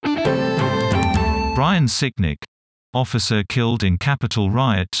Brian Sicknick, officer killed in Capitol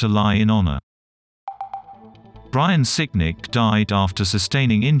riot to lie in honor. Brian Sicknick died after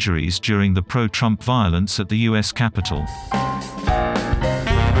sustaining injuries during the pro-Trump violence at the U.S. Capitol.